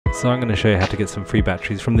So I'm going to show you how to get some free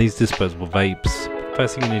batteries from these disposable vapes.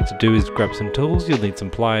 First thing you need to do is grab some tools. You'll need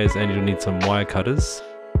some pliers and you'll need some wire cutters.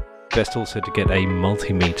 Best also to get a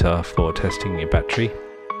multimeter for testing your battery.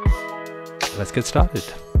 Let's get started.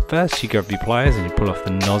 First you grab your pliers and you pull off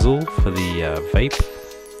the nozzle for the vape,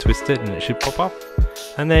 twist it and it should pop up.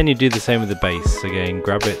 And then you do the same with the base. Again,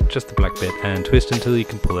 grab it, just the black bit, and twist until you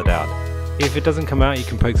can pull it out. If it doesn't come out, you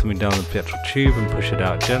can poke something down the actual tube and push it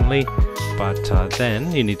out gently, but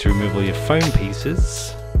then you need to remove all your foam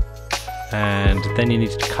pieces, and then you need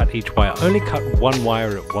to cut each wire. Only cut one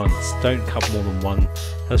wire at once, don't cut more than one,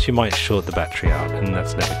 else you might short the battery out, and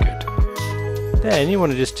that's never good. Then you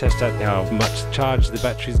want to just test out how much charge the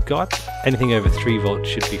battery's got. Anything over 3 volts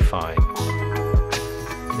should be fine.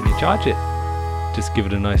 Then you charge it. Just give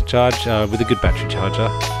it a nice charge with a good battery charger,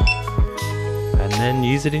 and then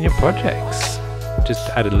use it in your projects. Just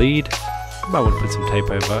add a lead, you might want to put some tape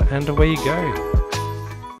over, and away you go.